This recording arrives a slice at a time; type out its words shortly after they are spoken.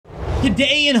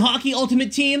Today in Hockey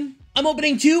Ultimate Team, I'm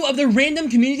opening 2 of the random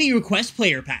community request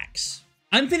player packs.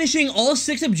 I'm finishing all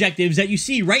 6 objectives that you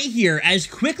see right here as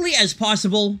quickly as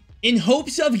possible in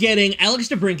hopes of getting Alex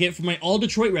DeBrincat for my all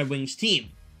Detroit Red Wings team.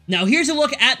 Now here's a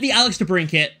look at the Alex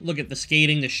DeBrincat. Look at the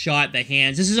skating, the shot, the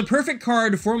hands. This is a perfect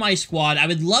card for my squad. I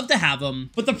would love to have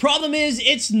him, but the problem is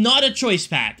it's not a choice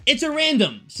pack. It's a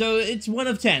random, so it's 1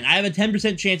 of 10. I have a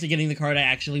 10% chance of getting the card I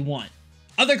actually want.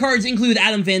 Other cards include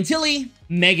Adam Fantilli,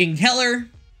 Megan Keller,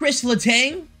 Chris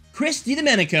Letang, Chris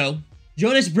DiDomenico,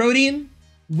 Jonas Brodin,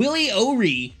 Willie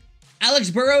O'Ree, Alex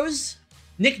Burrows,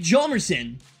 Nick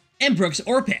Hjalmarsson, and Brooks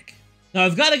Orpik. Now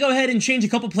I've got to go ahead and change a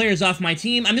couple players off my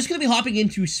team. I'm just going to be hopping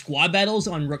into squad battles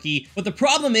on rookie, but the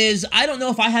problem is I don't know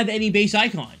if I have any base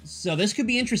icons, so this could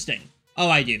be interesting. Oh,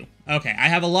 I do. Okay, I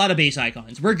have a lot of base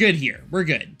icons. We're good here. We're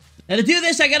good. Now to do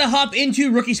this, I gotta hop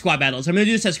into rookie squad battles. I'm gonna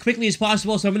do this as quickly as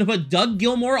possible, so I'm gonna put Doug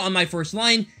Gilmour on my first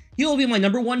line. He will be my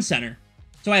 #1 center.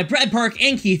 So I have Brad Park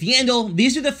and Keith Yandel.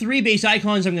 These are the 3 base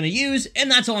icons I'm gonna use, and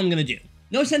that's all I'm gonna do.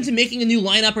 No sense in making a new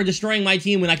lineup or destroying my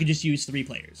team when I could just use 3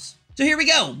 players. So here we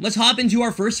go. Let's hop into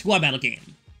our first squad battle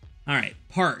game. All right,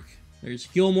 Park. There's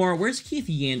Gilmour. Where's Keith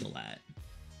Yandel at?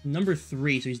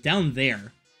 #3, so he's down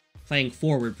there, playing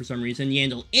forward for some reason.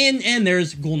 Yandel in, and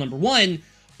there's goal #1.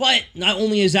 But not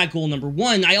only is that goal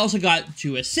 #1, I also got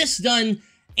 2 assists done,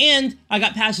 and I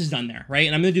got passes done there, right?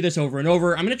 And I'm going to do this over and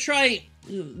over. I'm going to try,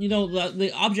 you know,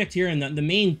 the object here and the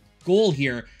main goal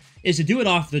here is to do it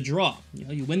off the draw. You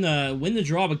know, you win the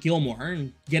draw with Gilmour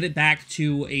and get it back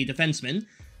to a defenseman,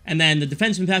 and then the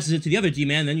defenseman passes it to the other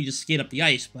D-man, and then you just skate up the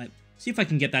ice. But see if I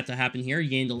can get that to happen here.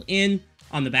 Yandel in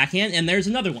on the backhand, and there's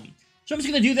another one. So I'm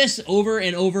just going to do this over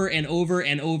and over and over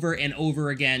and over and over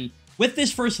again with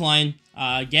this first line.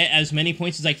 Get as many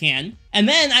points as I can. And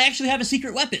then I actually have a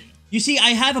secret weapon. You see,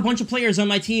 I have a bunch of players on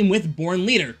my team with Born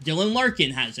Leader. Dylan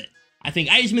Larkin has it. I think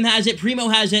Eisman has it. Primo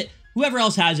has it. Whoever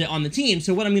else has it on the team.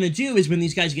 So what I'm going to do is when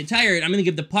these guys get tired, I'm going to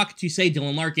give the puck to, say,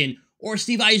 Dylan Larkin or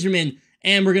Steve Yzerman,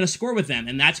 and we're going to score with them.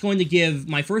 And that's going to give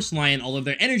my first line all of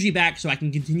their energy back so I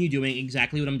can continue doing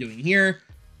exactly what I'm doing here.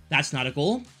 That's not a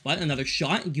goal, but another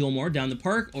shot. Gilmour down the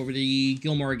park. Over to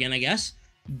Gilmour again, I guess.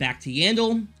 Back to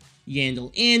Yandel.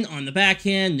 Yandel in on the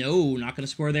backhand. No, not going to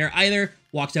score there either.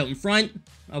 Walks out in front.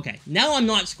 Okay, now I'm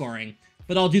not scoring,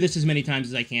 but I'll do this as many times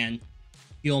as I can.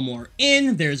 Gilmour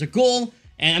in. There's a goal.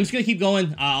 And I'm just going to keep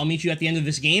going. I'll meet you at the end of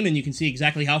this game, and you can see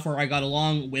exactly how far I got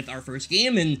along with our first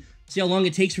game, and see how long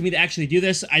it takes for me to actually do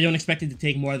this. I don't expect it to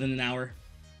take more than an hour.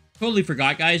 Totally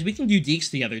forgot, guys. We can do deeks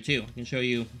together, too. I can show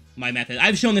you my method.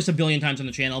 I've shown this a billion times on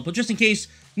the channel, but just in case,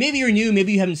 maybe you're new,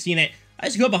 maybe you haven't seen it, I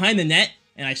just go behind the net,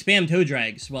 and I spam toe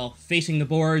drags while facing the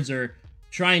boards or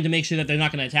trying to make sure that they're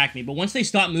not going to attack me. But once they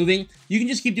stop moving, you can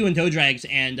just keep doing toe drags,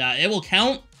 and it will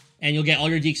count, and you'll get all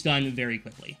your deeks done very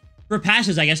quickly. For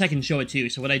passes, I guess I can show it too.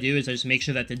 So what I do is I just make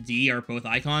sure that the D are both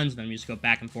icons, and then we just go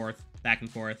back and forth, back and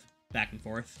forth, back and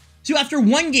forth. So after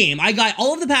 1 game, I got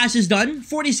all of the passes done,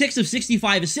 46 of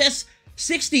 65 assists,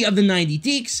 60 of the 90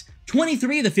 deeks,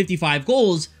 23 of the 55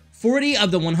 goals, 40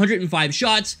 of the 105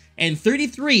 shots, and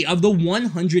 33 of the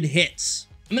 100 hits.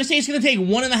 I'm going to say it's going to take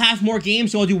 1.5 more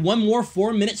games, so I'll do 1 more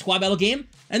 4-minute squad battle game,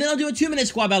 and then I'll do a 2-minute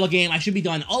squad battle game. I should be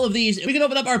done all of these, and we can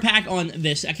open up our pack on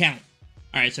this account.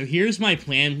 Alright, so here's my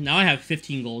plan. Now I have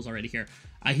 15 goals already here.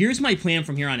 Here's my plan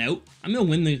from here on out. I'm going to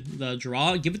win the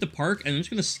draw, give it to Park, and I'm just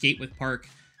going to skate with Park,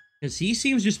 because he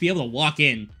seems to just be able to walk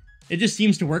in. It just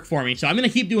seems to work for me, so I'm going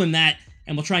to keep doing that,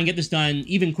 and we'll try and get this done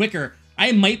even quicker.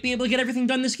 I might be able to get everything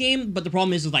done this game, but the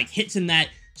problem is like hits in that,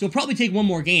 so it'll probably take 1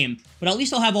 more game, but at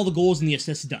least I'll have all the goals and the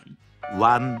assists done.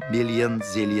 1 million,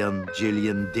 zillion,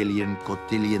 jillion, dillion,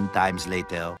 cotillion times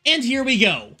later. And here we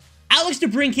go. Alex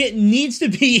DeBrincat needs to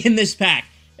be in this pack.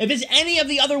 If it's any of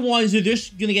the other ones, they're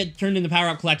just going to get turned into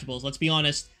power-up collectibles, let's be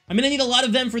honest. I'm going to need a lot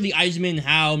of them for the Eisman,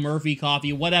 Howe, Murphy,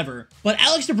 Coffee, whatever. But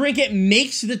Alex DeBrincat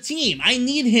makes the team. I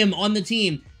need him on the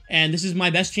team, and this is my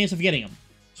best chance of getting him.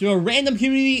 So a random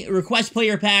community request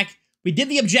player pack, we did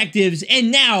the objectives,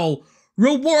 and now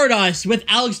reward us with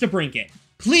Alex DeBrincat.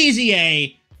 Please,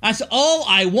 EA. That's all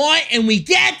I want, and we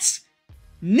get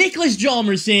Nicholas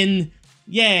Hjalmarsson.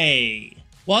 Yay.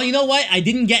 Well, you know what? I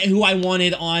didn't get who I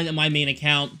wanted on my main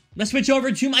account. Let's switch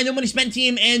over to my No Money Spent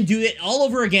team and do it all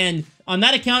over again. On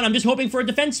that account, I'm just hoping for a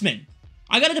defenseman.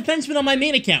 I got a defenseman on my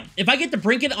main account. If I get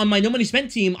DeBrincat on my No Money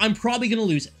Spent team, I'm probably going to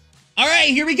lose it. All right,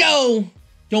 here we go.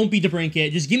 Don't be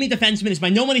DeBrincat. Just give me defenseman. It's my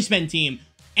No Money Spent team.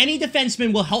 Any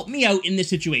defenseman will help me out in this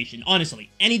situation. Honestly,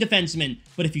 any defenseman.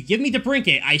 But if you give me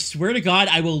DeBrincat, I swear to God,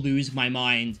 I will lose my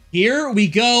mind. Here we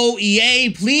go, EA.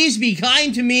 Please be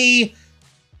kind to me.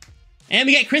 And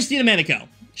we get Chris DiDomenico.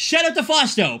 Shout out to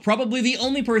Fausto. Probably the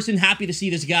only person happy to see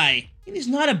this guy. And he's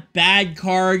not a bad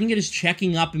card. You can get his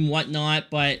checking up and whatnot,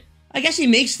 but I guess he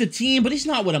makes the team, but he's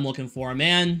not what I'm looking for,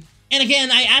 man. And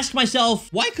again, I ask myself,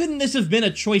 why couldn't this have been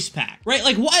a choice pack, right?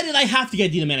 Like, why did I have to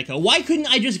get DiDomenico? Why couldn't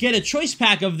I just get a choice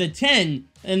pack of the 10,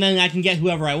 and then I can get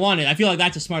whoever I wanted? I feel like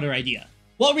that's a smarter idea.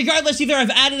 Well, regardless, either I've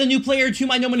added a new player to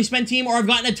my No Money Spent team, or I've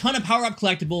gotten a ton of power-up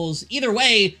collectibles. Either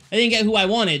way, I didn't get who I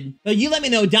wanted. But you let me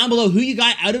know down below who you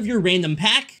got out of your random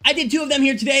pack. I did 2 of them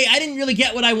here today. I didn't really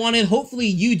get what I wanted. Hopefully,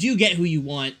 you do get who you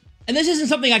want. And this isn't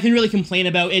something I can really complain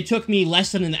about. It took me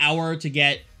less than an hour to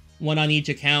get 1 on each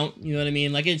account, you know what I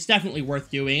mean? Like, it's definitely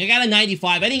worth doing. I got a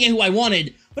 95. I didn't get who I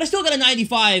wanted, but I still got a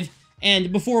 95.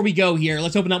 And before we go here,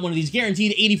 let's open up one of these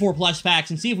guaranteed 84 plus packs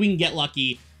and see if we can get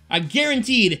lucky. A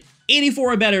guaranteed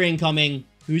 84 or better incoming.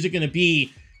 Who's it gonna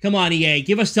be? Come on, EA,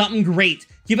 give us something great.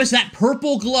 Give us that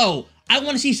purple glow. I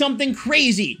want to see something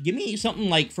crazy. Give me something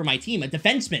like for my team, a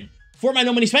defenseman for my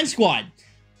No Money Spent squad.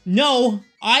 No,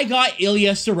 I got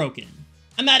Ilya Sorokin.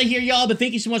 I'm out of here, y'all, but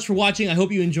thank you so much for watching. I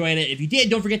hope you enjoyed it. If you did,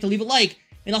 don't forget to leave a like,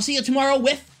 and I'll see you tomorrow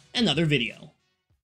with another video.